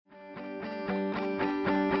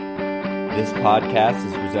This podcast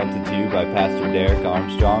is presented to you by Pastor Derek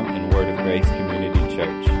Armstrong and Word of Grace Community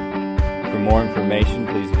Church. For more information,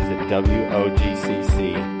 please visit wogcc.com.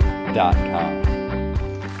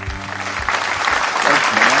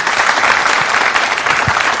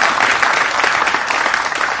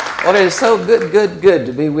 Well, it is so good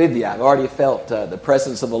to be with you. I've already felt the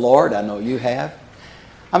presence of the Lord. I know you have.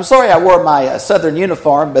 I'm sorry I wore my Southern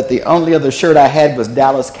uniform, but the only other shirt I had was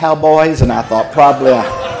Dallas Cowboys, and I thought probably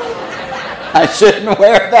I shouldn't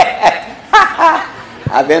wear that.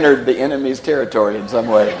 I've entered the enemy's territory in some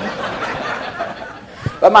way.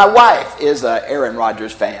 But my wife is an Aaron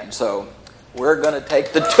Rodgers fan, so we're going to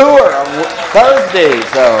take the tour on Thursday.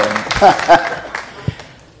 So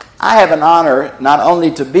I have an honor not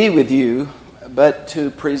only to be with you, but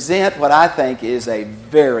to present what I think is a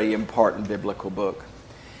very important biblical book.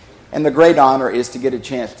 And the great honor is to get a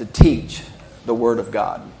chance to teach the Word of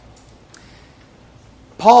God.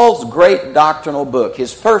 Paul's great doctrinal book,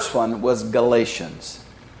 his first one was Galatians.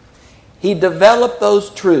 He developed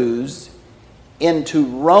those truths into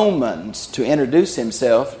Romans to introduce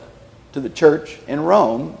himself to the church in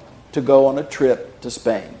Rome to go on a trip to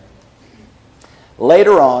Spain.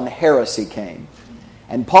 Later on, heresy came,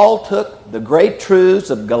 and Paul took the great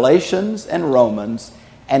truths of Galatians and Romans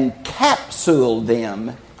and capsuled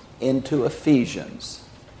them into Ephesians.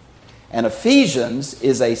 And Ephesians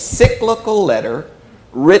is a cyclical letter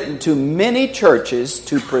written to many churches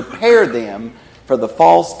to prepare them for the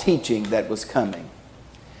false teaching that was coming.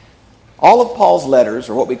 All of Paul's letters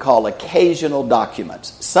are what we call occasional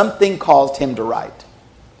documents. Something caused him to write.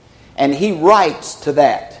 And he writes to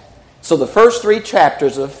that. So the first 3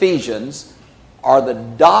 chapters of Ephesians are the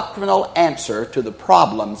doctrinal answer to the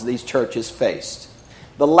problems these churches faced.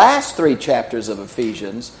 The last 3 chapters of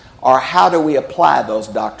Ephesians are how do we apply those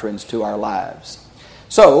doctrines to our lives.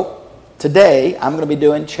 So today I'm going to be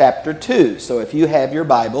doing chapter 2. So if you have your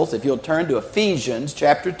Bibles, if you'll turn to Ephesians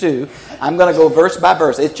chapter 2, I'm going to go verse by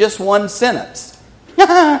verse. It's just one sentence.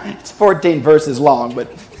 It's 14 verses long, but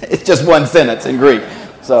it's just one sentence in Greek.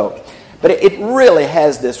 But it really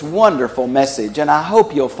has this wonderful message, and I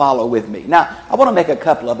hope you'll follow with me. Now, I want to make a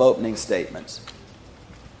couple of opening statements.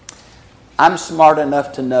 I'm smart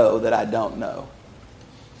enough to know that I don't know.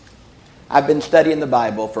 I've been studying the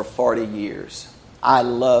Bible for 40 years. I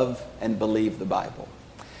love and believe the Bible.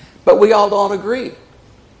 But we all don't agree.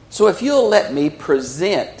 So if you'll let me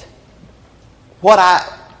present what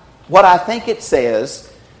I think it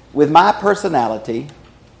says with my personality,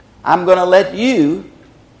 I'm going to let you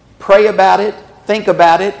pray about it, think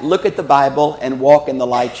about it, look at the Bible, and walk in the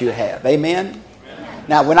light you have. Amen?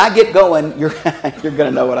 Now, when I get going, you're going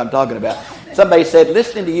to know what I'm talking about. Somebody said,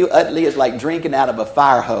 listening to you, Utley, is like drinking out of a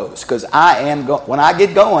fire hose. Because when I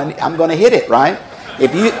get going, I'm going to hit it, right?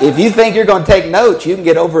 If you think you're going to take notes, you can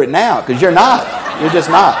get over it now. Because you're not. You're just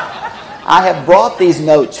not. I have brought these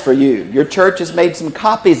notes for you. Your church has made some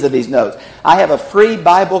copies of these notes. I have a free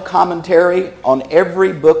Bible commentary on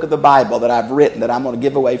every book of the Bible that I've written that I'm going to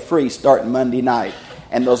give away free starting Monday night.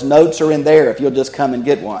 And those notes are in there if you'll just come and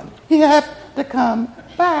get one. You have to come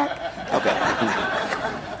back. Okay.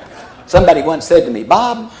 Somebody once said to me,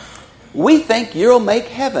 Bob, we think you'll make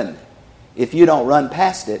heaven if you don't run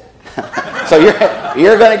past it. So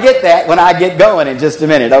you're going to get that when I get going in just a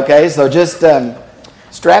minute, okay? So just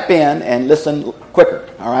strap in and listen quicker,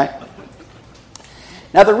 all right?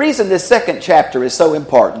 Now, the reason this second chapter is so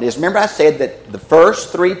important is, remember I said that the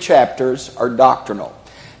first 3 chapters are doctrinal.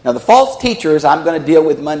 Now, the false teachers I'm going to deal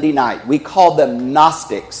with Monday night, we call them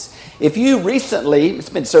Gnostics. If you recently, it's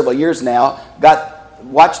been several years now,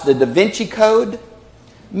 watched the Da Vinci Code,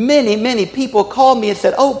 many people called me and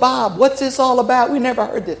said, oh, Bob, what's this all about? We never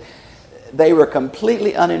heard this. They were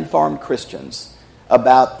completely uninformed Christians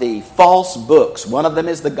about the false books. One of them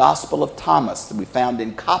is the Gospel of Thomas that we found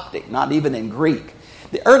in Coptic, not even in Greek.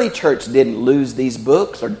 The early church didn't lose these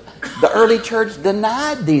books, or the early church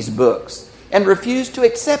denied these books and refused to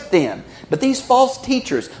accept them. But these false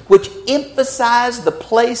teachers, which emphasize the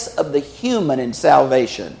place of the human in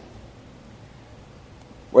salvation,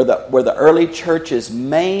 were the early church's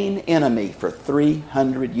main enemy for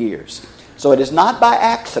 300 years. So it is not by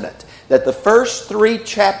accident that the first 3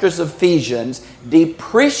 chapters of Ephesians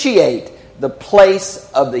depreciate the place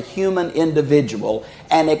of the human individual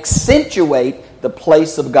and accentuate the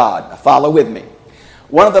place of God. Now follow with me.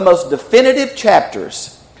 One of the most definitive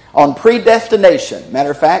chapters on predestination,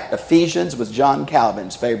 matter of fact, Ephesians was John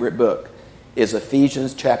Calvin's favorite book, is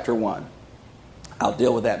Ephesians chapter 1. I'll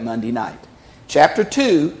deal with that Monday night. Chapter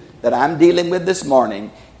 2 that I'm dealing with this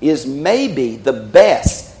morning is maybe the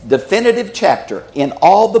best definitive chapter in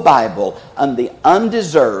all the Bible on the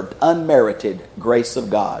undeserved, unmerited grace of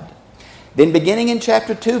God. Then beginning in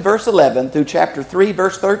chapter 2, verse 11 through chapter 3,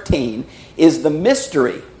 verse 13 is the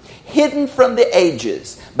mystery hidden from the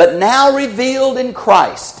ages, but now revealed in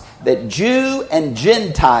Christ, that Jew and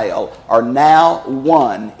Gentile are now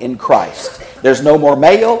one in Christ. There's no more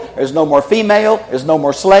male, there's no more female, there's no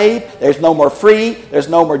more slave, there's no more free, there's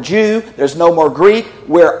no more Jew, there's no more Greek.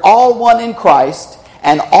 We're all one in Christ,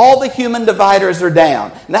 and all the human dividers are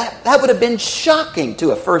down. That would have been shocking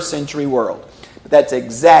to a first century world. But that's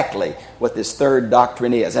exactly what this third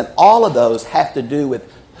doctrine is. And all of those have to do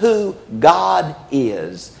with who God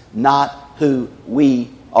is, not who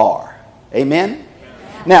we are. Amen?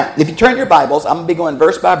 Now, if you turn your Bibles, I'm going to be going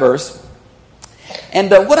verse by verse.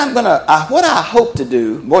 And what I hope to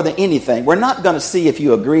do more than anything, we're not going to see if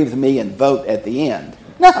you agree with me and vote at the end.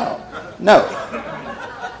 No.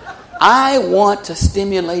 I want to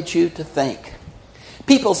stimulate you to think.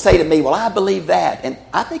 People say to me, well, I believe that. And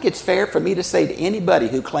I think it's fair for me to say to anybody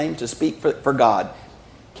who claims to speak for God,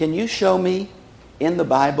 can you show me in the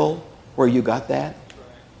Bible where you got that?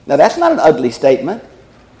 Now, that's not an ugly statement.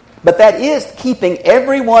 But that is keeping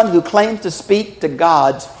everyone who claims to speak to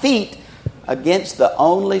God's feet against the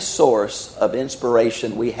only source of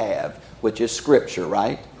inspiration we have, which is Scripture,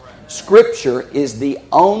 right? Scripture is the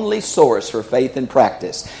only source for faith and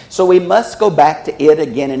practice. So we must go back to it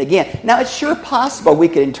again and again. Now, it's sure possible we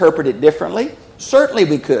could interpret it differently. Certainly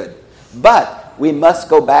we could. But we must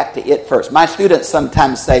go back to it first. My students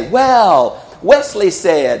sometimes say, well, Wesley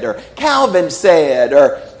said, or Calvin said,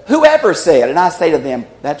 or whoever said. And I say to them,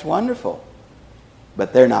 that's wonderful.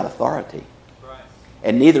 But they're not authority. Right.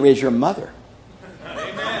 And neither is your mother.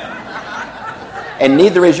 Amen. And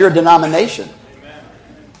neither is your denomination. Amen.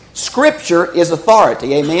 Scripture is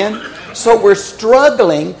authority. Amen? So we're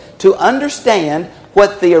struggling to understand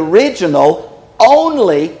what the original,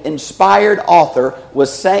 only inspired author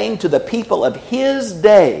was saying to the people of his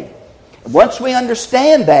day. Once we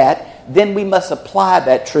understand that, then we must apply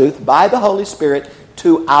that truth by the Holy Spirit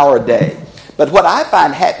to our day. But what I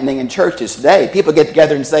find happening in churches today, people get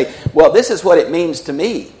together and say, well, this is what it means to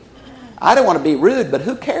me. I don't want to be rude, but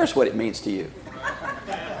who cares what it means to you?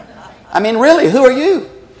 I mean, really, who are you?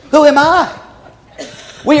 Who am I?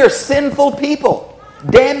 We are sinful people,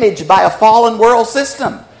 damaged by a fallen world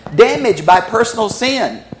system, damaged by personal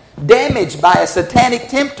sin, damaged by a satanic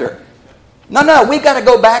tempter. No, we've got to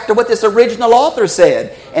go back to what this original author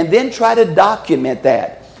said and then try to document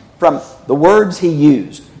that from the words he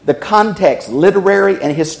used, the context, literary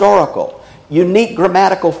and historical, unique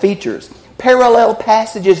grammatical features, parallel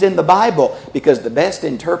passages in the Bible, because the best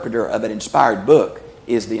interpreter of an inspired book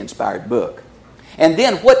is the inspired book. And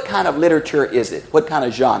then what kind of literature is it? What kind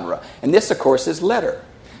of genre? And this, of course, is letter.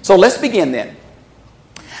 So let's begin then.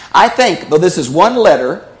 I think, though this is one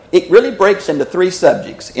letter, it really breaks into three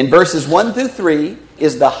subjects. In verses 1 through 3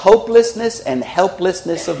 is the hopelessness and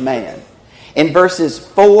helplessness of man. In verses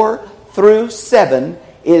 4 through 7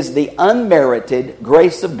 is the unmerited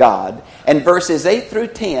grace of God. And verses 8 through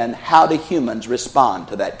 10, how do humans respond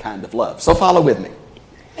to that kind of love? So follow with me.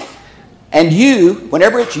 And you,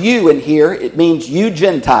 whenever it's you in here, it means you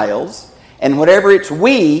Gentiles. And whenever it's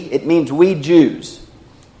we, it means we Jews.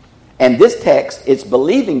 And this text, it's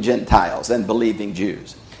believing Gentiles and believing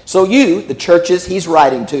Jews. So you, the churches he's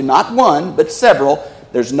writing to, not one, but several,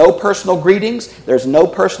 there's no personal greetings, there's no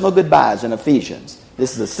personal goodbyes in Ephesians.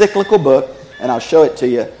 This is a cyclical book, and I'll show it to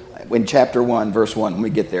you in chapter 1, verse 1, when we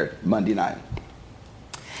get there Monday night.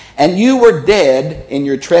 And you were dead in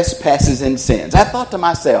your trespasses and sins. I thought to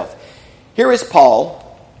myself, here is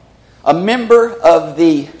Paul, a member of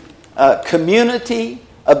the community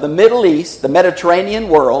of the Middle East, the Mediterranean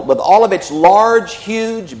world, with all of its large,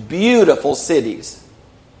 huge, beautiful cities.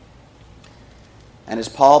 And as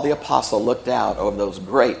Paul the Apostle looked out over those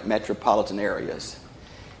great metropolitan areas,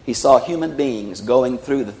 he saw human beings going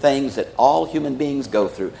through the things that all human beings go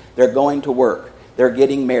through. They're going to work. They're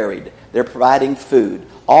getting married. They're providing food.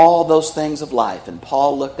 All those things of life. And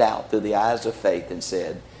Paul looked out through the eyes of faith and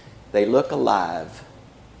said, they look alive,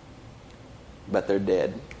 but they're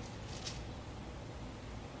dead.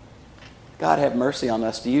 God have mercy on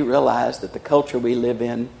us. Do you realize that the culture we live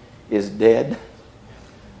in is dead?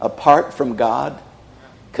 Apart from God,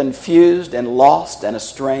 confused and lost and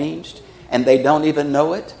estranged, and they don't even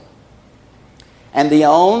know it. And the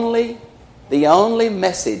only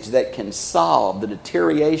message that can solve the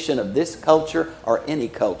deterioration of this culture or any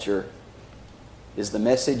culture is the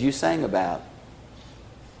message you sang about.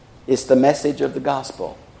 It's the message of the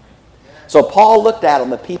gospel. So Paul looked out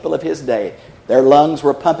on the people of his day. Their lungs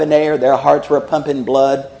were pumping air, their hearts were pumping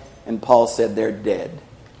blood, and Paul said they're dead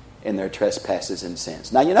in their trespasses and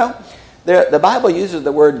sins. Now, you know, The Bible uses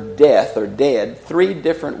the word death or dead 3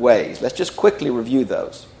 different ways. Let's just quickly review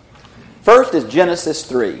those. First is Genesis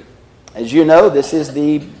 3. As you know, this is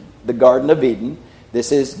the Garden of Eden.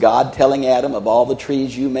 This is God telling Adam, of all the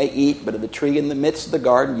trees you may eat, but of the tree in the midst of the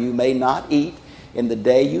garden you may not eat. In the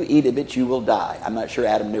day you eat of it, you will die. I'm not sure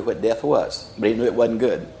Adam knew what death was, but he knew it wasn't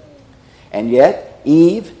good. And yet,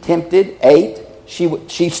 Eve, tempted, ate.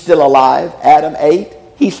 She's still alive. Adam ate.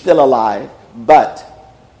 He's still alive. But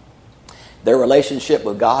their relationship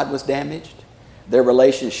with God was damaged. Their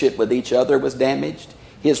relationship with each other was damaged.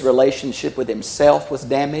 His relationship with himself was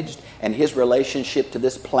damaged. And his relationship to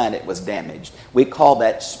this planet was damaged. We call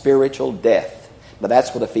that spiritual death. But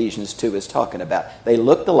that's what Ephesians 2 is talking about. They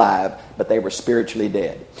looked alive, but they were spiritually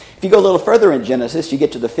dead. If you go a little further in Genesis, you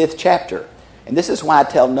get to the 5th chapter. And this is why I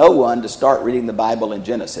tell no one to start reading the Bible in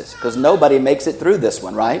Genesis. Because nobody makes it through this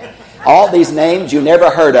one, right? All these names you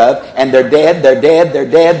never heard of, and they're dead, they're dead, they're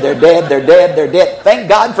dead, they're dead, they're dead, they're dead. Thank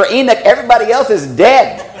God for Enoch. Everybody else is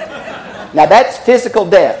dead. Now that's physical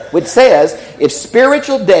death, which says if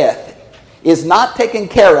spiritual death is not taken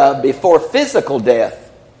care of before physical death,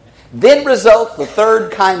 then results the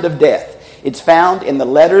 3rd kind of death. It's found in the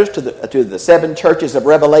letters to the 7 churches of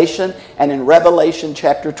Revelation and in Revelation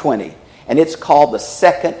chapter 20. And it's called the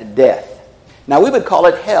second death. Now we would call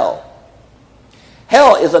it hell.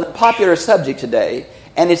 Hell is a popular subject today,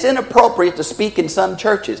 and it's inappropriate to speak in some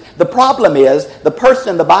churches. The problem is, the person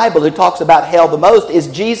in the Bible who talks about hell the most is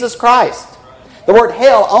Jesus Christ. The word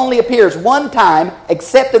hell only appears one time,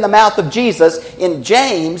 except in the mouth of Jesus, in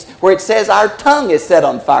James, where it says our tongue is set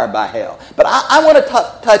on fire by hell. But I want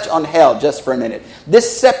to touch on hell just for a minute.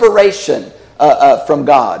 This separation from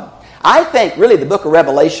God. I think really the book of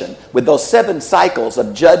Revelation, with those 7 cycles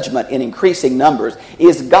of judgment in increasing numbers,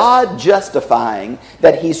 is God justifying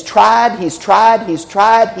that He's tried,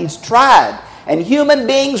 and human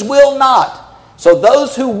beings will not. So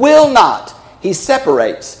those who will not, He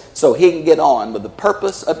separates so He can get on with the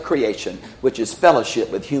purpose of creation, which is fellowship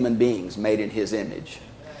with human beings made in His image.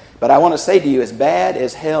 But I want to say to you, as bad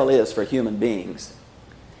as hell is for human beings,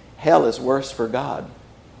 hell is worse for God.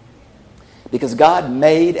 Because God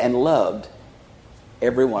made and loved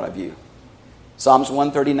every one of you. Psalms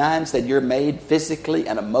 139 said you're made physically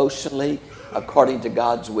and emotionally according to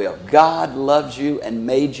God's will. God loves you and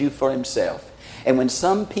made you for Himself. And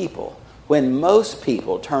when most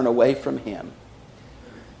people turn away from Him,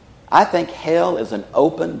 I think hell is an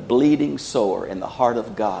open, bleeding sore in the heart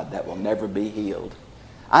of God that will never be healed.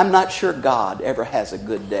 I'm not sure God ever has a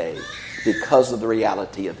good day because of the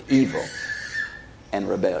reality of evil and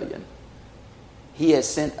rebellion. He has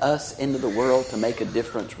sent us into the world to make a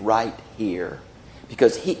difference right here.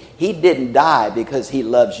 Because He didn't die because He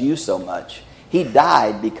loves you so much. He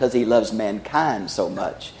died because He loves mankind so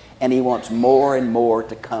much. And He wants more and more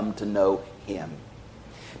to come to know Him.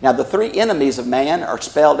 Now, the 3 enemies of man are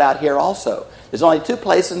spelled out here also. There's only 2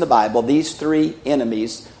 places in the Bible these 3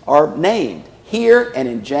 enemies are named. Here and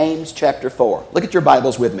in James chapter 4. Look at your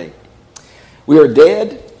Bibles with me. We are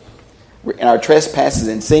dead in our trespasses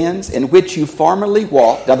and sins, in which you formerly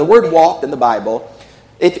walked. Now, the word walked in the Bible,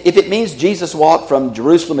 if it means Jesus walked from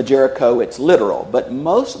Jerusalem to Jericho, it's literal. But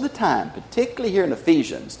most of the time, particularly here in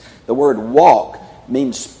Ephesians, the word walk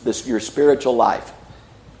means your spiritual life.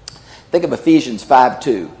 Think of Ephesians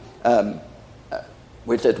 5:2,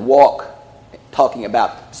 where it says walk, talking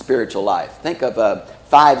about spiritual life. Think of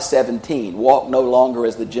 5:17, walk no longer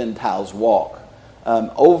as the Gentiles walk.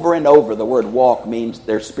 Over and over, the word walk means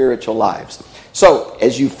their spiritual lives. So,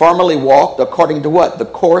 as you formerly walked according to what? The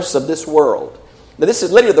course of this world. Now, this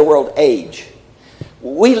is literally the world age.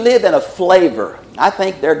 We live in a flavor. I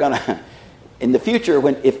think they're going to, in the future,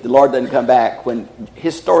 if the Lord doesn't come back, when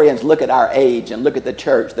historians look at our age and look at the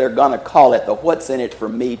church, they're going to call it the what's in it for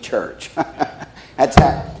me church. That's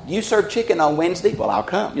how. You serve chicken on Wednesday? Well, I'll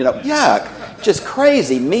come. Yuck. Just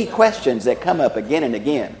crazy me questions that come up again and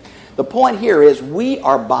again. The point here is we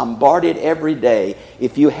are bombarded every day.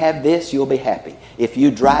 If you have this, you'll be happy. If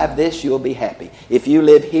you drive this, you'll be happy. If you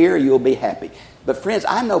live here, you'll be happy. But friends,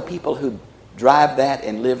 I know people who drive that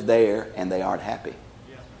and live there and they aren't happy.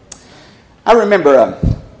 I remember,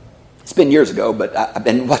 it's been years ago, but I've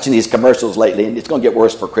been watching these commercials lately, and it's going to get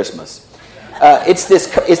worse for Christmas. It's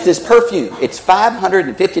this perfume. It's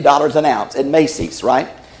 $550 an ounce at Macy's, right?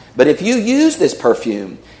 But if you use this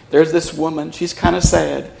perfume, there's this woman, she's kind of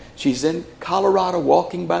sad. She's in Colorado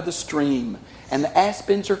walking by the stream, and the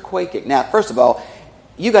aspens are quaking. Now, first of all,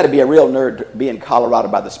 you got to be a real nerd to be in Colorado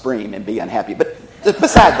by the stream and be unhappy. But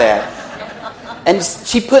beside that, and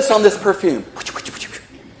she puts on this perfume.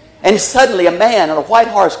 And suddenly a man on a white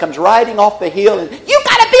horse comes riding off the hill, and you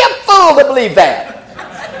got to be a fool to believe that.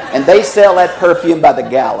 And they sell that perfume by the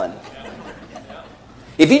gallon.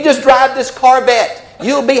 If you just drive this Corvette,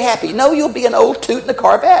 you'll be happy. No, you'll be an old toot in the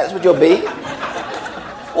Corvette. That's what you'll be.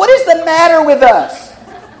 What is the matter with us?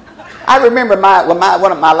 I remember when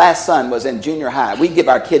my last son was in junior high, we give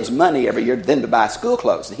our kids money every year then to buy school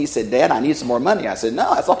clothes. And he said, Dad, I need some more money. I said,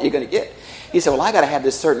 no, that's all you're going to get. He said, well, I got to have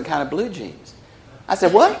this certain kind of blue jeans. I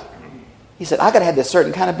said, what? He said, I got to have this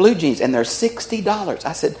certain kind of blue jeans, and they're $60.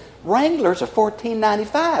 I said, Wranglers are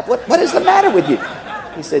 $14.95. What is the matter with you?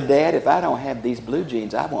 He said, Dad, if I don't have these blue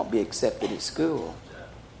jeans, I won't be accepted at school.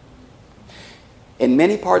 In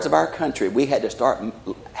many parts of our country, we had to start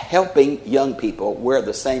helping young people wear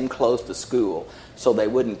the same clothes to school so they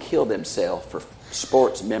wouldn't kill themselves for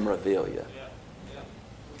sports memorabilia.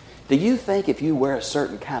 Do you think if you wear a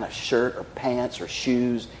certain kind of shirt or pants or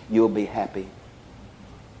shoes, you'll be happy?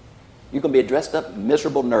 You're going to be a dressed up,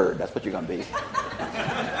 miserable nerd. That's what you're going to be.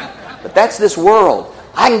 But that's this world.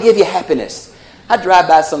 I can give you happiness. I drive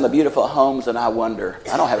by some of the beautiful homes and I wonder,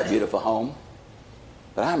 I don't have a beautiful home,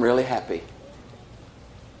 but I'm really happy.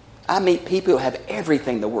 I meet people who have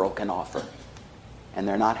everything the world can offer, and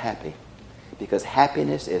they're not happy because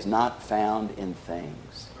happiness is not found in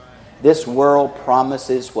things. This world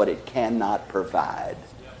promises what it cannot provide.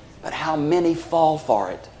 But how many fall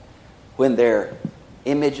for it when their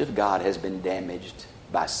image of God has been damaged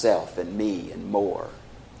by self and me and more?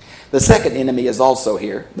 The second enemy is also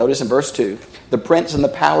here. Notice in verse 2, the prince and the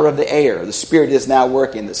power of the air. The spirit is now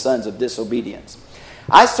working, the sons of disobedience.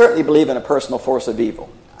 I certainly believe in a personal force of evil.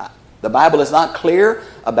 The Bible is not clear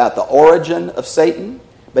about the origin of Satan,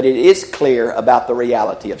 but it is clear about the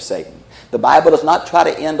reality of Satan. The Bible does not try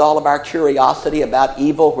to end all of our curiosity about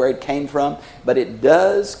evil, where it came from, but it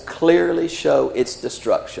does clearly show its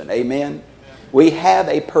destruction. Amen? We have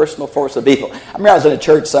a personal force of evil. I remember I was in a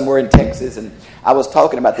church somewhere in Texas, and I was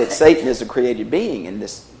talking about that Satan is a created being, and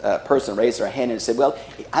this person raised their hand and said, well,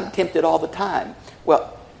 I'm tempted all the time.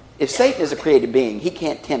 Well, if Satan is a created being, he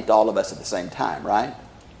can't tempt all of us at the same time, right?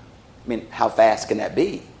 I mean, how fast can that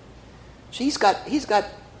be? He's got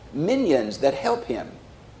minions that help him.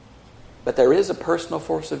 But there is a personal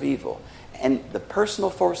force of evil. And the personal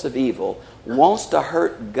force of evil wants to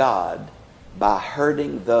hurt God by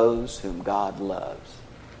hurting those whom God loves.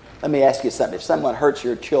 Let me ask you something. If someone hurts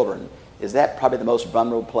your children, is that probably the most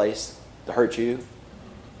vulnerable place to hurt you?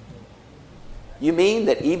 You mean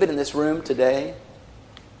that even in this room today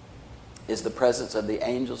is the presence of the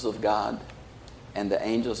angels of God and the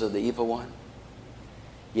angels of the evil one?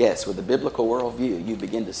 Yes, with the biblical worldview, you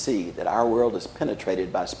begin to see that our world is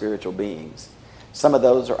penetrated by spiritual beings. Some of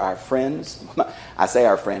those are our friends. I say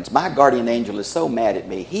our friends. My guardian angel is so mad at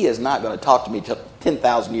me, he is not going to talk to me till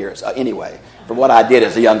 10,000 years anyway, for what I did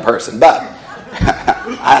as a young person. But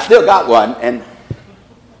I still got one,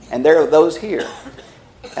 and there are those here.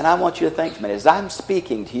 And I want you to think for a minute, as I'm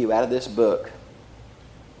speaking to you out of this book,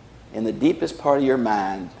 in the deepest part of your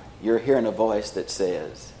mind, you're hearing a voice that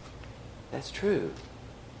says, that's true.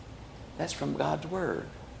 That's from God's Word.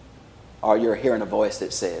 Or you're hearing a voice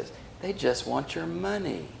that says, they just want your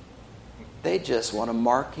money. They just want to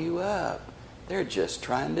mark you up. They're just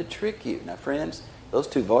trying to trick you. Now, friends, those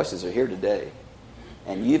two voices are here today.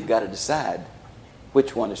 And you've got to decide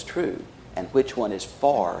which one is true and which one is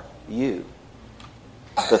for you.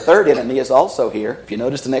 The third enemy is also here. If you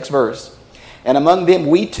notice the next verse. And among them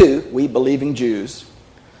we too, we believing Jews,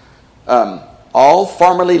 all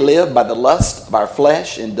formerly lived by the lust of our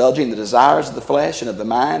flesh, indulging the desires of the flesh and of the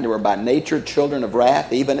mind, and were by nature children of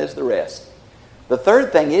wrath, even as the rest. The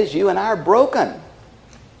third thing is you and I are broken.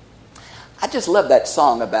 I just love that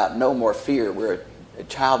song about no more fear. We're a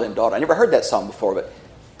child and daughter. I never heard that song before, but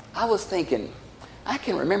I was thinking, I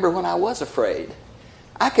can remember when I was afraid.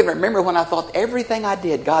 I can remember when I thought everything I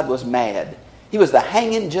did, God was mad. He was the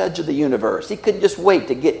hanging judge of the universe. He couldn't just wait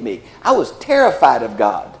to get me. I was terrified of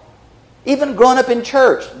God. Even growing up in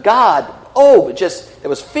church, God, there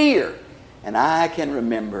was fear. And I can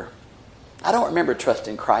remember, I don't remember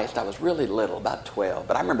trusting Christ. I was really little, about 12.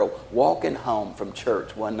 But I remember walking home from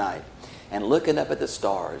church one night and looking up at the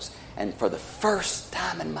stars, and for the first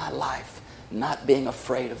time in my life, not being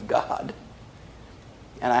afraid of God.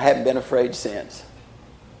 And I haven't been afraid since.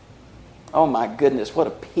 Oh my goodness, what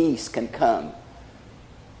a peace can come.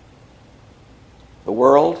 The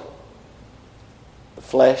world, the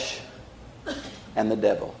flesh, and the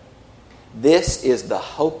devil. This is the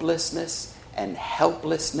hopelessness and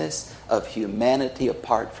helplessness of humanity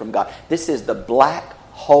apart from God. This is the black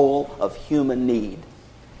hole of human need.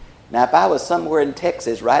 Now, if I was somewhere in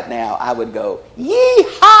Texas right now, I would go,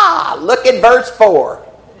 yee-haw! Look at verse 4.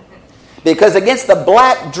 Because against the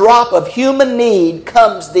black drop of human need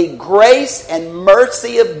comes the grace and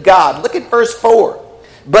mercy of God. Look at verse 4.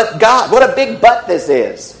 But God, what a big but this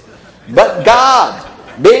is. But God,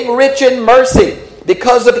 being rich in mercy,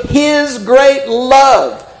 because of His great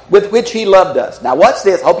love with which He loved us. Now watch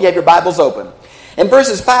this. I hope you have your Bibles open. In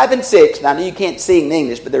verses 5 and 6, now I know you can't see in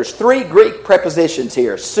English, but there's 3 Greek prepositions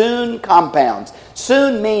here. Soon compounds.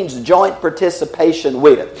 Soon means joint participation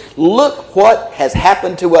with. Look what has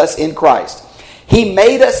happened to us in Christ. He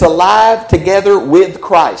made us alive together with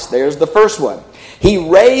Christ. There's the first one. He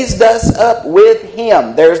raised us up with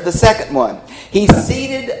Him. There's the second one. He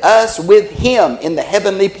seated us with Him in the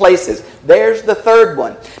heavenly places. There's the third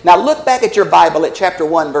one. Now look back at your Bible at chapter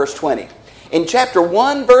 1, verse 20. In chapter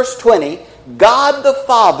 1, verse 20, God the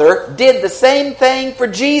Father did the same thing for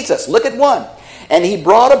Jesus. Look at 1. And He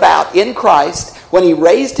brought about in Christ when He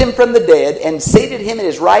raised Him from the dead and seated Him in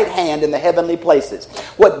His right hand in the heavenly places.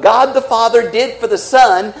 What God the Father did for the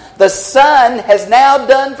Son has now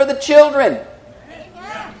done for the children.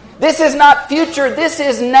 This is not future, this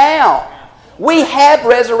is now. We have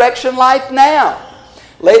resurrection life now.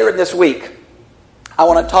 Later in this week, I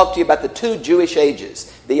want to talk to you about the 2 Jewish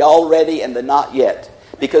ages, the already and the not yet.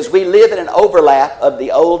 Because we live in an overlap of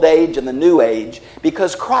the old age and the new age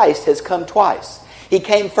because Christ has come twice. He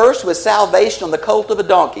came first with salvation on the colt of a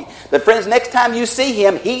donkey. But friends, next time you see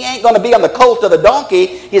Him, He ain't going to be on the colt of a donkey.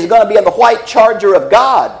 He's going to be on the white charger of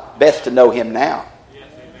God. Best to know Him now.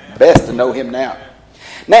 Best to know Him now.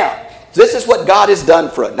 Now, this is what God has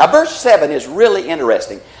done for us. Now, verse 7 is really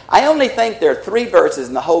interesting. I only think there are 3 verses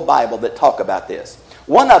in the whole Bible that talk about this.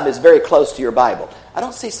 One of them is very close to your Bible. I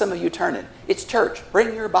don't see some of you turning. It's church.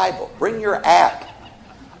 Bring your Bible. Bring your app.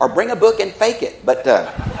 Or bring a book and fake it. But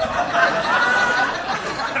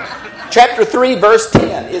chapter 3, verse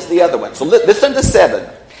 10 is the other one. So listen to 7.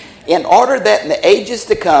 In order that in the ages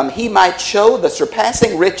to come He might show the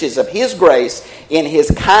surpassing riches of His grace in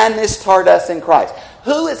His kindness toward us in Christ.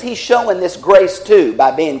 Who is He showing this grace to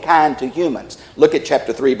by being kind to humans? Look at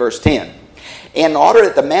chapter 3, verse 10. In order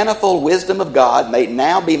that the manifold wisdom of God may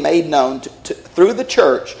now be made known through the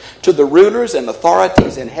church to the rulers and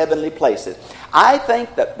authorities in heavenly places. I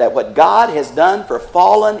think that what God has done for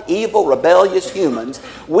fallen, evil, rebellious humans,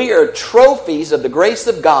 we are trophies of the grace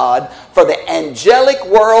of God for the angelic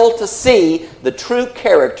world to see the true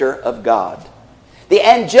character of God. The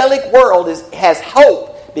angelic world has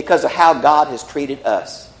hope because of how God has treated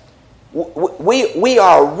us. We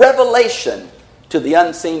are a revelation to the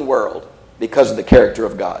unseen world because of the character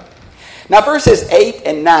of God. Now verses 8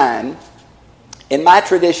 and 9, in my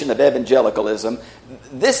tradition of evangelicalism,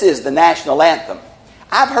 this is the national anthem.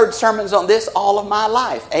 I've heard sermons on this all of my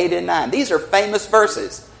life, 8 and 9. These are famous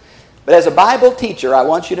verses. But as a Bible teacher, I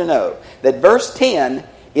want you to know that verse 10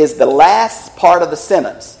 is the last part of the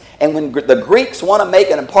sentence. And when the Greeks want to make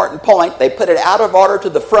an important point, they put it out of order to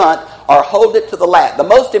the front or hold it to the last. The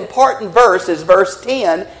most important verse is verse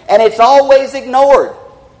 10, and it's always ignored.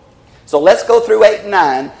 So let's go through 8 and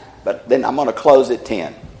 9, but then I'm going to close at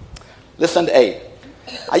 10. Listen to 8.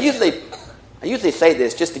 I usually say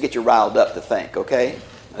this just to get you riled up to think, okay?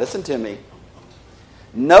 Listen to me.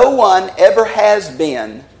 No one ever has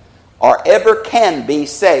been or ever can be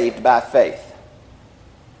saved by faith.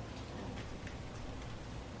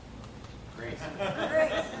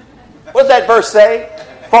 What does that verse say?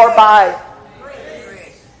 For by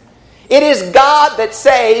it is God that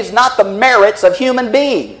saves, not the merits of human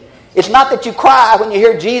being. It's not that you cry when you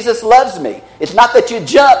hear Jesus loves me. It's not that you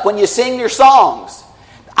jump when you sing your songs.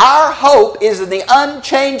 Our hope is in the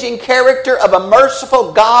unchanging character of a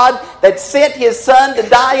merciful God that sent His Son to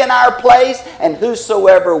die in our place, and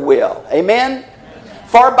whosoever will. Amen?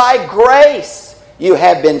 For by grace you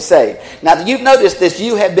have been saved. Now you've noticed this,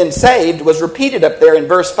 you have been saved, was repeated up there in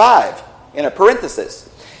verse 5 in a parenthesis.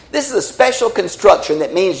 This is a special construction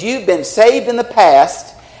that means you've been saved in the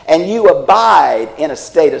past and you abide in a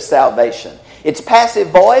state of salvation. It's passive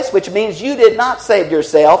voice, which means you did not save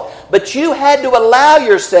yourself, but you had to allow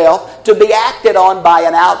yourself to be acted on by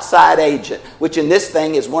an outside agent, which in this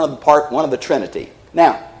thing is one of the Trinity.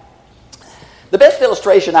 Now, the best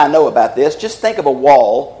illustration I know about this, just think of a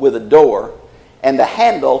wall with a door, and the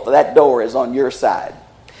handle for that door is on your side.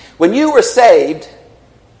 When you were saved,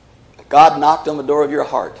 God knocked on the door of your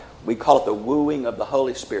heart. We call it the wooing of the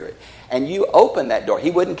Holy Spirit. And you opened that door.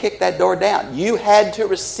 He wouldn't kick that door down. You had to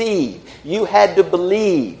receive. You had to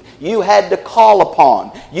believe. You had to call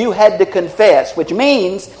upon. You had to confess, which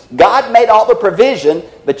means God made all the provision,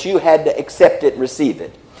 but you had to accept it and receive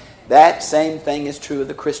it. That same thing is true of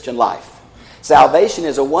the Christian life. Salvation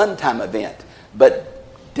is a one-time event, but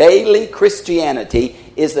daily Christianity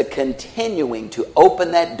is the continuing to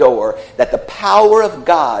open that door that the power of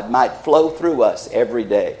God might flow through us every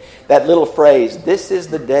day. That little phrase, "This is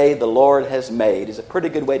the day the Lord has made," is a pretty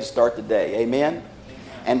good way to start the day. Amen?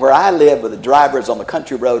 And where I live, with the drivers on the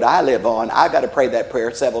country road I live on, I've got to pray that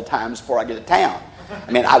prayer several times before I get to town.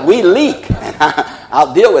 I mean, we leak. And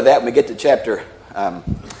I'll deal with that when we get to chapter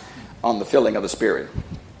on the filling of the Spirit.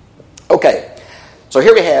 Okay, so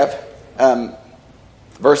here we have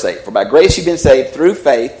verse 8. "For by grace you've been saved through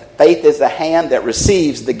faith. Faith is the hand that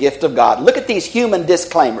receives the gift of God." Look at these human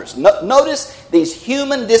disclaimers. Notice these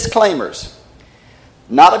human disclaimers.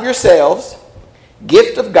 "Not of yourselves,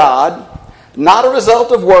 gift of God, not a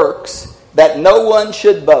result of works, that no one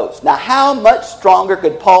should boast." Now, how much stronger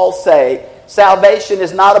could Paul say, salvation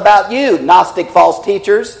is not about you, Gnostic false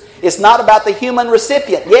teachers. It's not about the human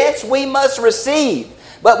recipient. Yes, we must receive,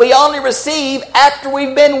 but we only receive after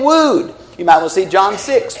we've been wooed. You might want to see John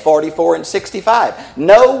 6, 44 and 65.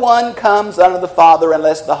 "No one comes unto the Father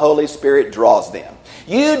unless the Holy Spirit draws them."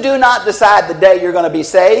 You do not decide the day you're going to be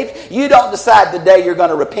saved. You don't decide the day you're going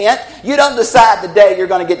to repent. You don't decide the day you're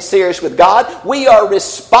going to get serious with God. We are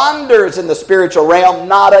responders in the spiritual realm,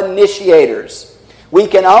 not initiators. We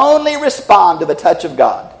can only respond to the touch of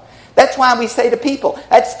God. That's why we say to people,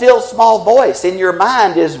 that still small voice in your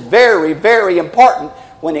mind is very, very important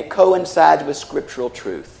when it coincides with scriptural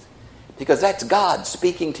truth. Because that's God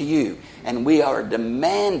speaking to you, and we are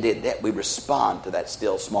demanded that we respond to that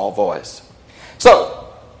still small voice. So,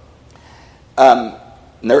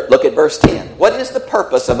 look at verse 10. What is the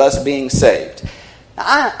purpose of us being saved?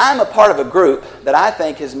 Now, I'm a part of a group that I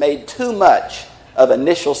think has made too much of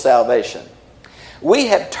initial salvation. We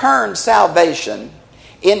have turned salvation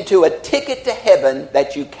into a ticket to heaven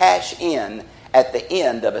that you cash in at the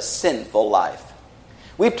end of a sinful life.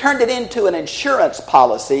 We've turned it into an insurance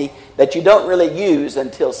policy that you don't really use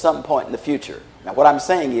until some point in the future. Now, what I'm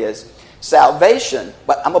saying is, salvation,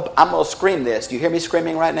 but I'm going to scream this. Do you hear me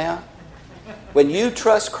screaming right now? When you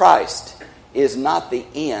trust Christ, is not the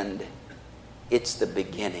end, it's the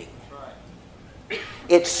beginning.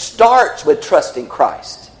 It starts with trusting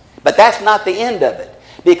Christ, but that's not the end of it.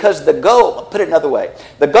 Because the goal, I'll put it another way,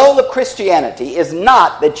 the goal of Christianity is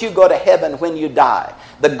not that you go to heaven when you die.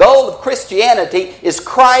 The goal of Christianity is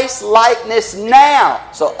Christ-likeness now,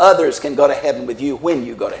 so others can go to heaven with you when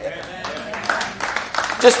you go to heaven.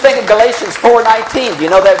 Just think of Galatians 4:19. Do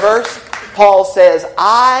you know that verse? Paul says,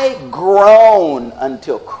 "I groan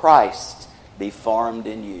until Christ be formed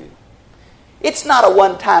in you." It's not a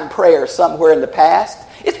one-time prayer somewhere in the past.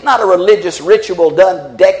 It's not a religious ritual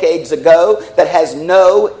done decades ago that has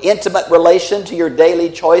no intimate relation to your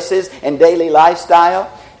daily choices and daily lifestyle.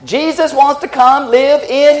 Jesus wants to come live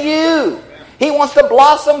in you. He wants to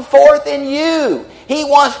blossom forth in you. He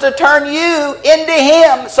wants to turn you into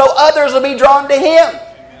Him so others will be drawn to Him.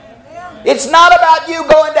 It's not about you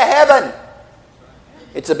going to heaven.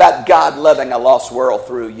 It's about God loving a lost world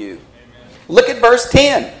through you. Look at verse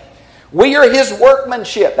 10. We are His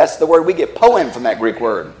workmanship. That's the word we get poem from, that Greek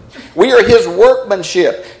word. We are His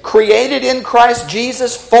workmanship, created in Christ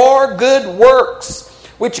Jesus for good works,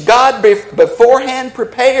 which God beforehand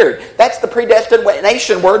prepared. That's the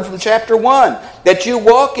predestination word from chapter 1, that you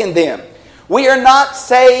walk in them. We are not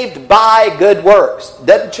saved by good works.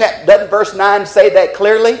 Doesn't verse 9 say that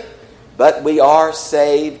clearly? But we are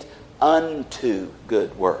saved unto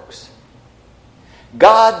good works.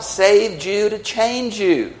 God saved you to change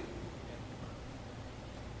you.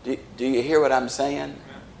 Do you hear what I'm saying?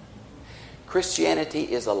 Christianity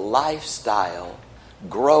is a lifestyle,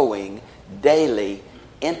 growing, daily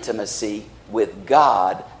intimacy with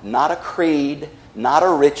God, not a creed, not a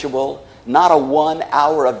ritual, not a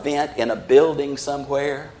 1-hour event in a building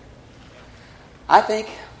somewhere. I think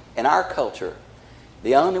in our culture,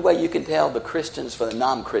 the only way you can tell the Christians from the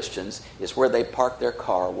non-Christians is where they park their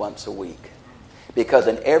car once a week. Because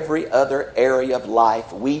in every other area of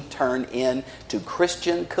life, we turn into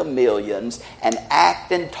Christian chameleons and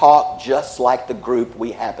act and talk just like the group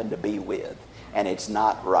we happen to be with. And it's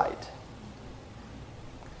not right.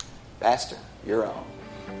 Pastor, you're on.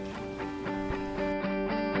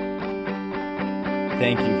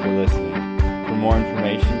 Thank you for listening. For more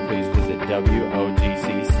information, please visit wogcc.org.